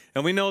 7?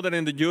 And we know that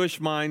in the Jewish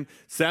mind,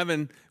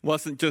 7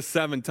 wasn't just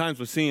 7 times.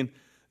 We're seeing,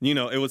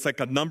 it was like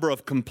a number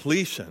of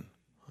completion,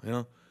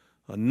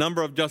 a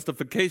number of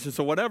justification.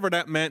 So whatever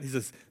that meant, he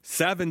says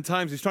 7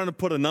 times. He's trying to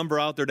put a number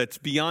out there that's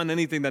beyond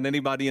anything that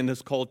anybody in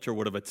this culture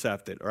would have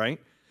accepted,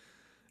 right?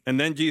 And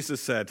then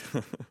Jesus said,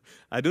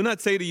 I do not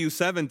say to you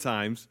 7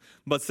 times,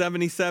 but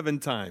 77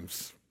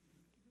 times.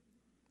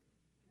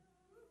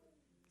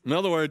 In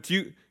other words,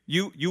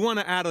 you want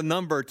to add a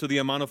number to the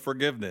amount of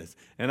forgiveness.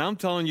 And I'm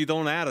telling you,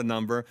 don't add a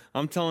number.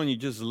 I'm telling you,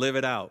 just live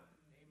it out.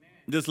 Amen.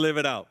 Just live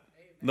it out.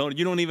 No,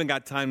 you don't even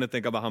got time to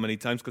think about how many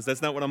times, because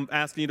that's not what I'm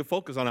asking you to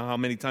focus on, how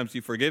many times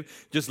you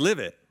forgive. Just live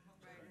it.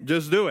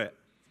 Just do it.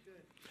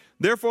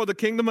 Therefore, the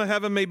kingdom of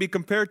heaven may be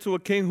compared to a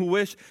king who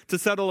wished to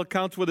settle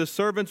accounts with his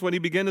servants. When he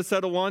began to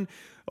settle, one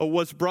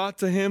was brought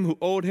to him who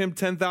owed him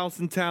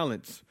 10,000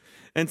 talents.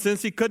 And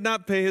since he could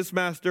not pay, his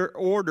master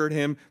ordered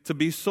him to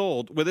be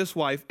sold with his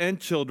wife and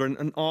children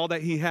and all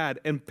that he had,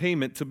 and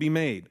payment to be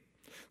made.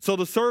 So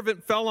the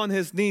servant fell on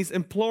his knees,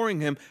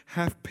 imploring him,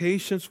 have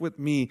patience with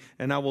me,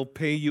 and I will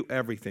pay you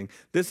everything.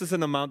 This is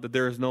an amount that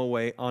there is no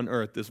way on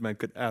earth this man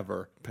could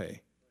ever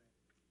pay.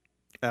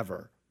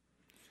 Ever.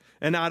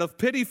 And out of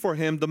pity for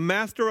him, the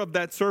master of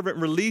that servant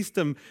released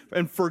him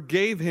and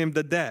forgave him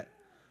the debt.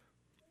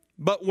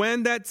 But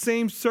when that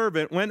same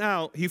servant went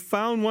out, he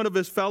found one of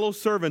his fellow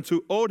servants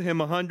who owed him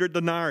 100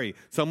 denarii.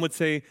 Some would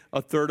say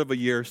a third of a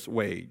year's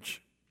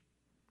wage.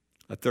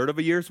 A third of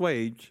a year's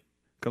wage.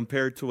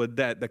 compared to a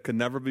debt that could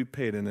never be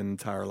paid in an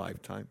entire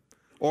lifetime,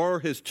 or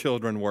his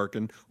children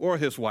working, or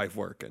his wife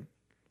working.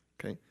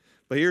 Okay?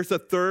 But here's the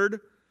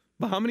third.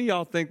 But how many of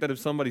y'all think that if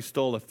somebody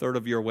stole a third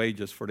of your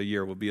wages for the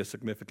year would be a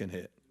significant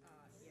hit?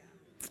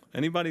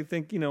 Anybody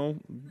think, you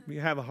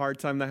have a hard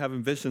time not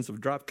having visions of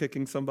drop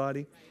kicking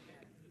somebody?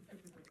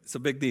 It's a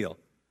big deal.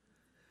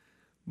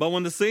 But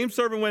when the same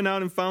servant went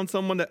out and found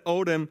someone that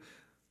owed him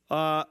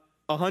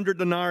 100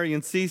 denarii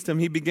and seized him,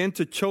 he began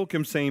to choke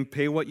him, saying,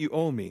 "Pay what you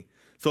owe me."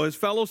 So his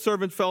fellow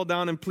servant fell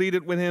down and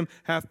pleaded with him,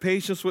 "Have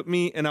patience with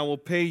me, and I will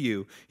pay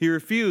you." He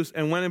refused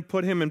and went and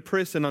put him in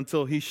prison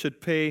until he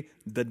should pay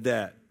the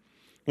debt.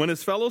 When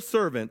his fellow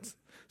servants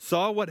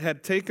saw what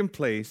had taken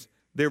place,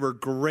 they were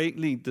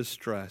greatly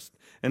distressed,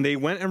 and they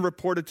went and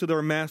reported to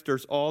their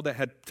masters all that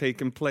had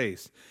taken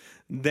place.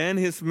 Then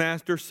his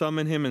master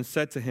summoned him and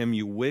said to him,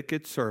 "You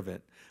wicked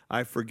servant,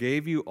 I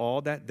forgave you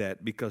all that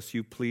debt because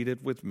you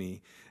pleaded with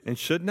me. And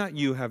should not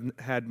you have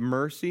had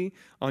mercy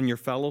on your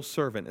fellow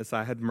servant as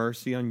I had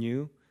mercy on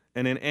you?"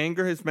 And in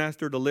anger his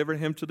master delivered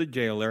him to the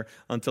jailer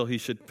until he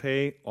should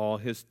pay all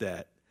his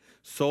debt.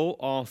 So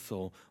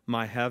also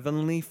my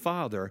heavenly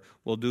Father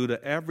will do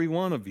to every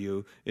one of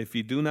you if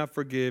you do not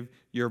forgive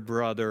your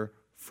brother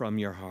from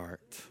your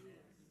heart.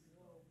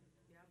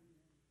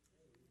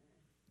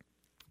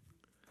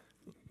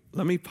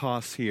 Let me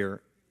pause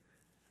here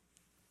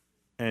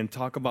and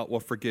talk about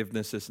what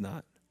forgiveness is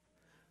not.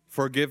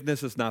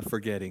 Forgiveness is not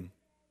forgetting.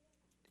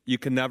 You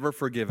can never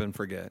forgive and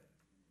forget.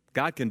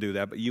 God can do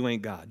that, but you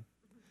ain't God.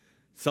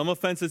 Some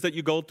offenses that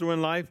you go through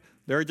in life,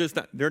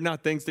 they're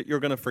not things that you're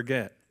going to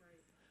forget.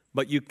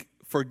 But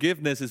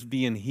forgiveness is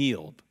being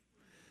healed.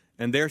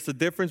 And there's a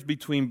difference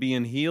between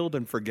being healed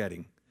and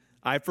forgetting.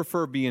 I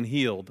prefer being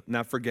healed,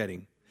 not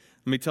forgetting.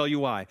 Let me tell you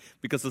why.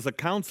 Because as a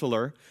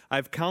counselor,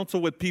 I've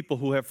counseled with people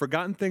who have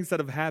forgotten things that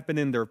have happened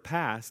in their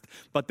past,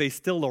 but they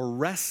still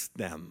arrest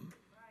them.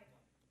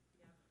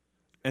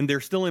 And they're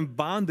still in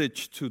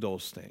bondage to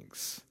those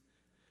things.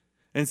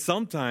 And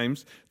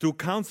sometimes, through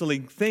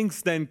counseling,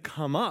 things then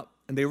come up,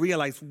 and they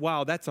realize,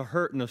 wow, that's a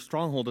hurt and a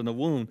stronghold and a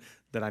wound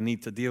that I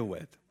need to deal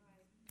with.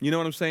 You know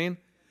what I'm saying?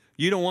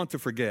 You don't want to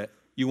forget.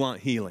 You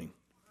want healing.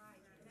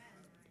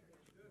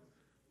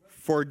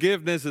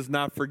 Forgiveness is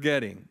not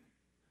forgetting.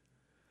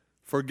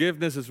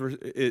 Forgiveness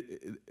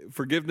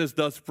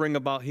does bring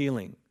about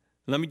healing.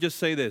 Let me just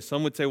say this.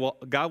 Some would say, well,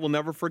 God will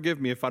never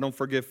forgive me if I don't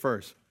forgive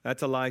first.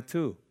 That's a lie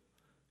too.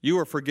 You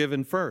were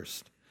forgiven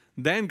first.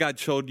 Then God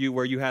showed you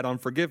where you had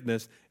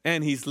unforgiveness,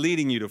 and he's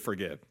leading you to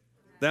forgive.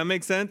 That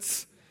make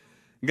sense?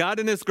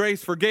 God in his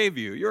grace forgave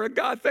you. You're a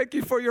God. Thank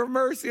you for your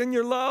mercy and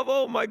your love.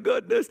 Oh, my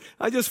goodness.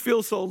 I just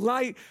feel so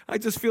light. I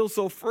just feel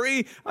so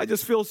free. I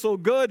just feel so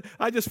good.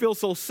 I just feel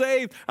so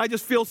saved. I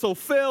just feel so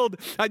filled.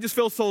 I just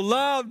feel so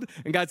loved.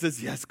 And God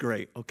says, yes,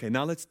 great. Okay,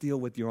 now let's deal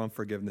with your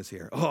unforgiveness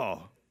here.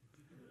 Oh,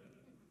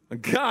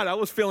 God, I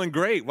was feeling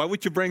great. Why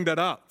would you bring that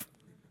up?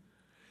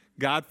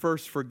 God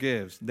first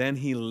forgives. Then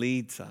he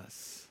leads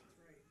us.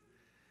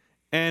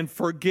 And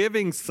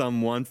forgiving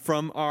someone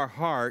from our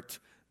heart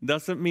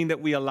doesn't mean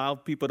that we allow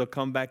people to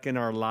come back in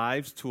our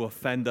lives to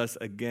offend us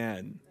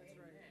again.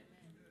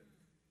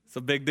 It's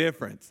a big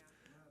difference.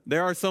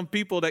 There are some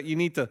people that you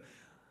need to,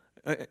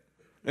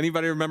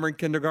 anybody remember in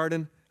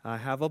kindergarten? I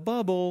have a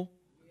bubble.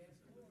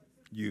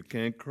 You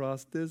can't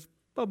cross this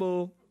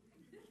bubble.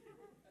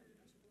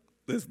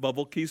 This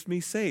bubble keeps me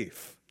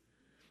safe.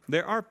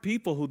 There are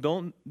people who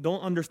don't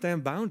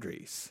understand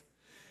boundaries.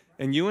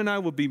 And you and I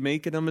will be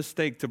making a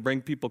mistake to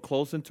bring people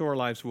close into our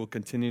lives who will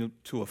continue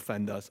to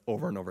offend us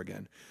over and over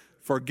again.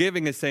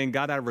 Forgiving is saying,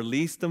 God, I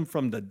release them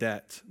from the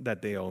debt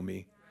that they owe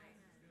me.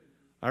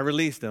 I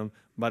release them,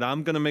 but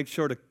I'm going to make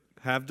sure to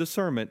have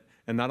discernment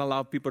and not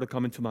allow people to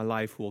come into my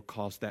life who will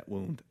cause that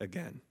wound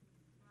again.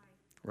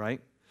 Right?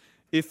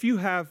 If you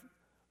have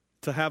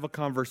to have a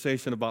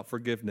conversation about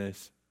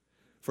forgiveness,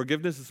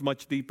 forgiveness is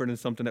much deeper than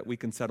something that we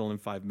can settle in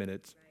 5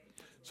 minutes.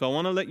 So I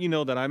want to let you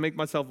know that I make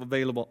myself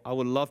available. I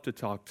would love to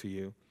talk to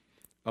you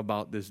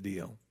about this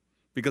deal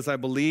because I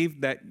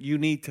believe that you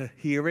need to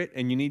hear it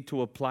and you need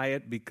to apply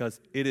it because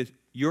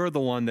you're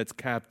the one that's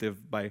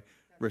captive by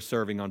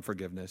reserving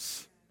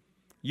unforgiveness.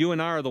 You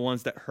and I are the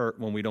ones that hurt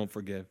when we don't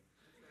forgive.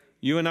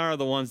 You and I are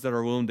the ones that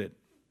are wounded.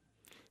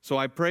 So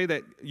I pray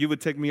that you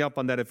would take me up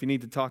on that if you need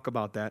to talk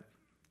about that.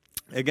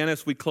 Again,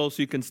 as we close,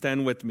 you can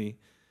stand with me.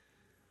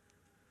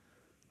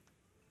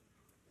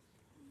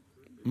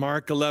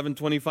 Mark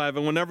 11:25,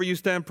 and whenever you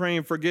stand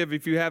praying, forgive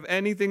if you have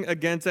anything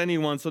against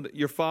anyone, so that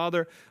your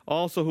Father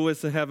also who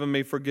is in heaven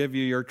may forgive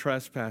you your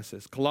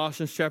trespasses.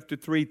 Colossians chapter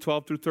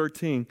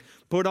 3:12-13,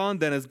 put on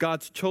then as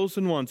God's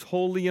chosen ones,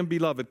 holy and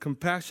beloved,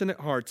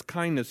 compassionate hearts,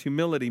 kindness,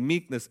 humility,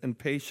 meekness, and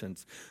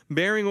patience,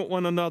 bearing with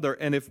one another,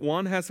 and if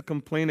one has a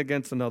complaint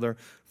against another,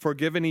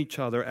 forgiving each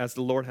other as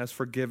the Lord has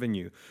forgiven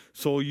you,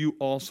 so you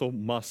also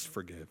must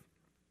forgive.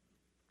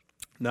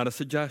 Not a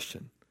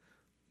suggestion,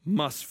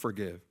 must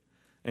forgive.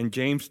 And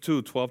James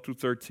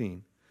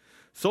 2:12-13.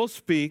 So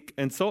speak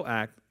and so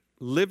act,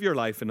 live your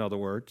life, in other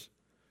words,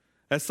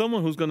 as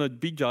someone who's going to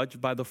be judged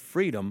by the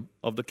freedom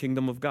of the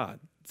kingdom of God.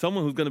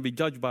 someone who's going to be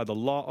judged by the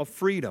law of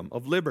freedom,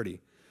 of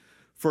liberty.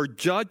 For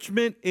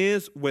judgment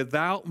is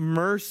without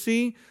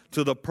mercy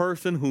to the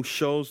person who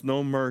shows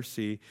no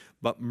mercy,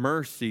 but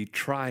mercy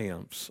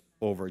triumphs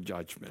over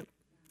judgment.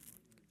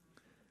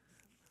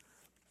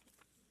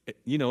 It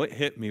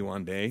hit me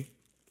one day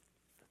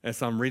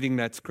as I'm reading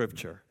that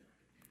scripture.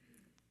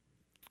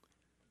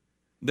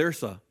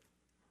 There's a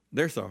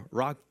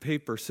rock,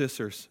 paper,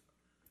 scissors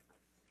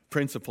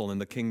principle in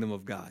the kingdom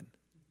of God.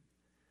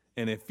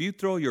 And if you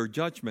throw your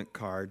judgment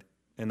card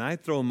and I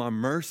throw my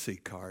mercy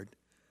card,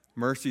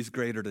 mercy is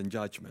greater than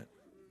judgment.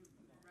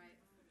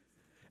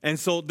 And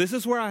so this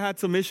is where I had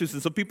some issues.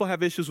 And so people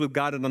have issues with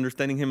God and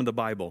understanding him in the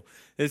Bible.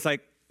 It's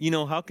like,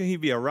 how can he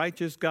be a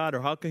righteous God, or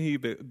how can he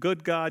be a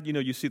good God?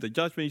 You see the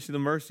judgment, you see the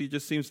mercy. It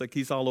just seems like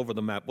he's all over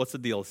the map. What's the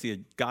deal? Is he a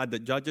God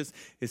that judges?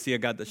 Is he a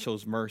God that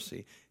shows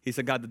mercy? He's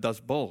a God that does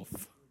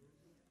both.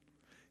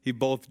 He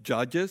both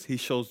judges, he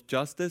shows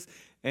justice,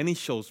 and he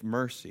shows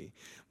mercy.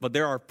 But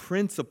there are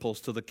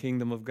principles to the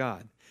kingdom of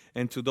God.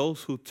 And to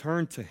those who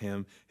turn to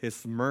him,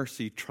 his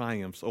mercy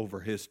triumphs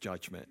over his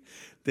judgment.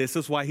 This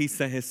is why he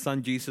sent his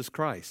son, Jesus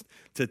Christ,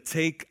 to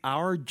take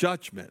our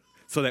judgment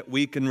so that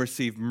we can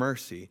receive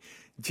mercy.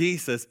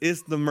 Jesus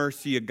is the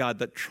mercy of God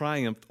that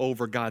triumphed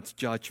over God's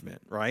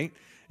judgment, right?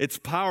 It's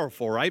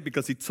powerful, right?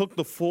 Because he took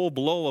the full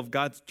blow of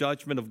God's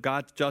judgment, of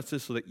God's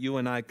justice, so that you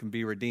and I can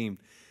be redeemed.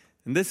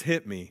 And this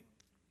hit me.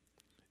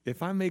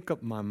 If I make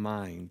up my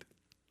mind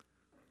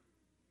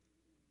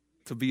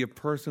to be a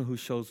person who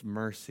shows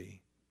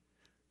mercy,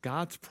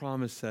 God's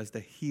promise says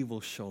that he will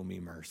show me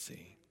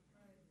mercy.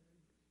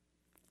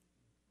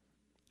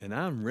 And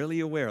I'm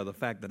really aware of the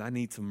fact that I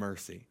need some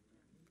mercy.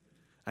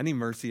 I need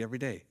mercy every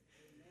day.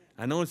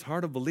 I know it's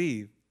hard to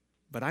believe,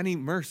 but I need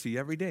mercy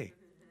every day.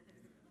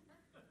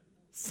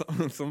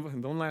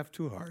 Don't laugh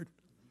too hard.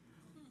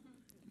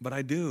 But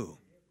I do.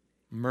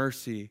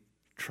 Mercy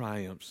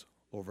triumphs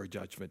over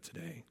judgment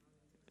today.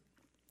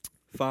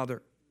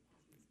 Father,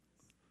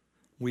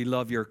 we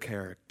love your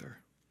character.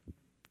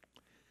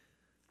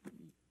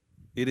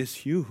 It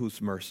is you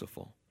who's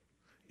merciful.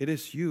 It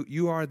is you.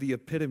 You are the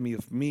epitome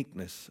of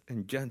meekness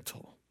and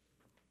gentle.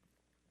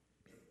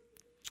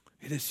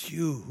 It is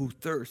you who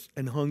thirst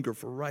and hunger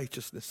for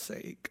righteousness'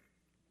 sake.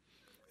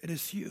 It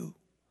is you.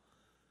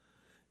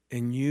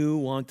 And you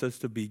want us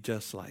to be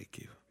just like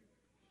you.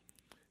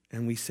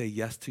 And we say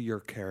yes to your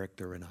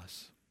character in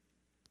us.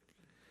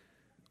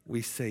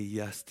 We say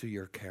yes to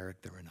your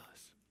character in us.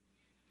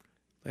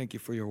 Thank you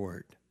for your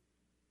word.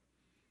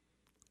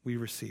 We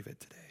receive it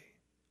today.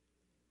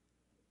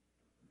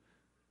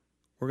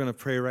 We're going to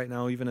pray right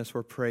now. Even as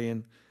we're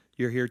praying,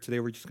 you're here today,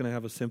 we're just going to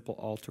have a simple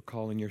altar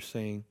call, and you're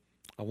saying,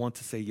 I want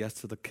to say yes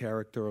to the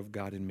character of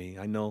God in me.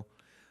 I know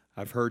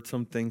I've heard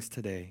some things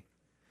today.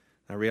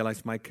 I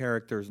realize my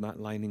character is not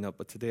lining up,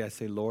 but today I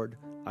say, Lord,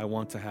 I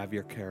want to have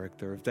your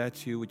character. If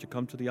that's you, would you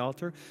come to the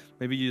altar?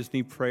 Maybe you just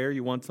need prayer.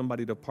 You want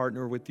somebody to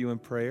partner with you in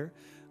prayer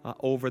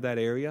over that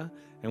area,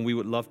 and we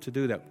would love to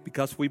do that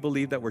because we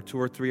believe that where 2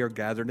 or 3 are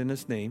gathered in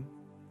his name,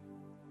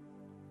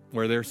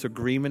 where there's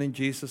agreement in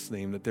Jesus'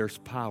 name, that there's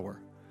power.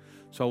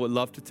 So I would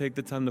love to take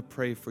the time to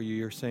pray for you.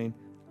 You're saying,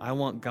 I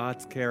want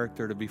God's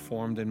character to be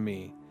formed in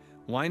me.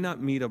 Why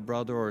not meet a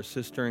brother or a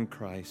sister in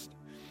Christ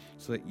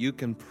so that you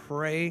can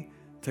pray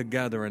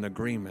together in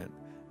agreement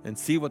and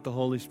see what the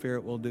Holy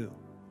Spirit will do?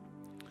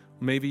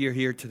 Maybe you're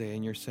here today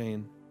and you're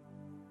saying,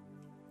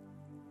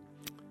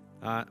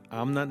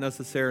 I'm not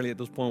necessarily at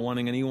this point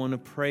wanting anyone to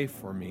pray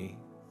for me,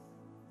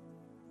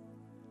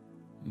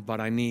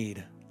 but I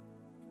need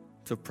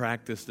to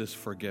practice this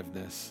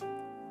forgiveness.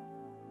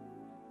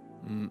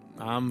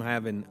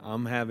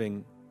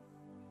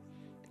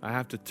 I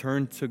have to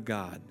turn to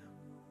God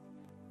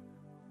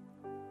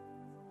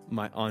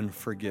my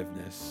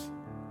unforgiveness.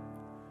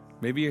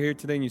 Maybe you're here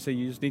today and you say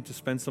you just need to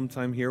spend some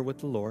time here with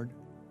the Lord.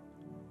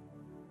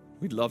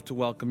 We'd love to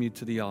welcome you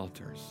to the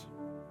altars.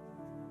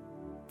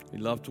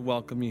 We'd love to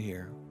welcome you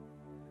here.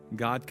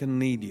 God can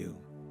lead you.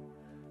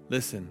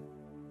 Listen,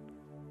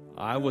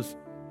 I'm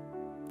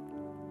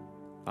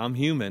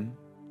human,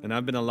 and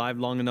I've been alive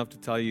long enough to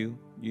tell you,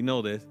 you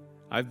know this,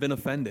 I've been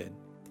offended,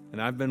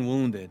 and I've been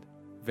wounded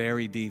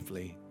very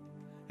deeply.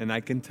 And I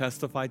can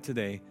testify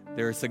today,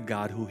 there is a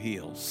God who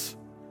heals.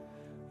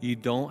 You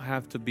don't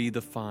have to be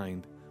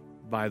defined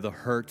by the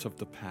hurts of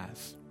the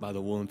past, by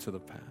the wounds of the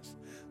past.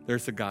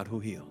 There's a God who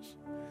heals.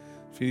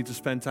 If you need to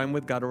spend time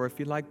with God, or if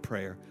you like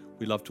prayer,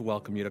 we'd love to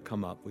welcome you to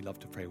come up. We'd love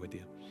to pray with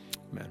you.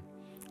 Amen.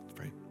 Let's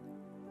pray.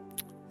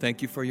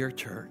 Thank you for your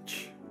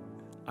church.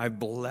 I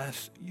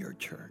bless your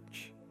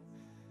church.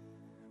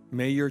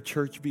 May your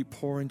church be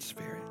poor in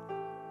spirit.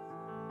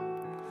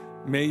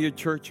 May your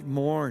church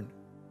mourn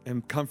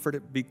and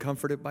be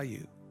comforted by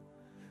you.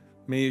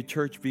 May your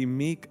church be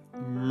meek,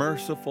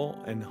 merciful,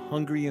 and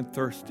hungry and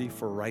thirsty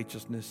for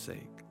righteousness'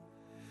 sake.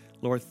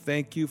 Lord,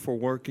 thank you for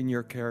working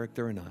your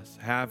character in us.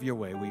 Have your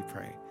way, we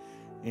pray.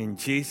 In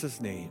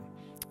Jesus' name,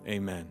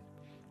 amen.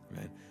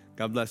 Amen.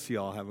 God bless you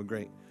all. Have a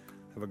great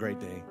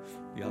day.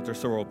 The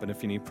altars are open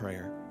if you need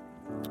prayer.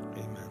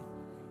 Amen.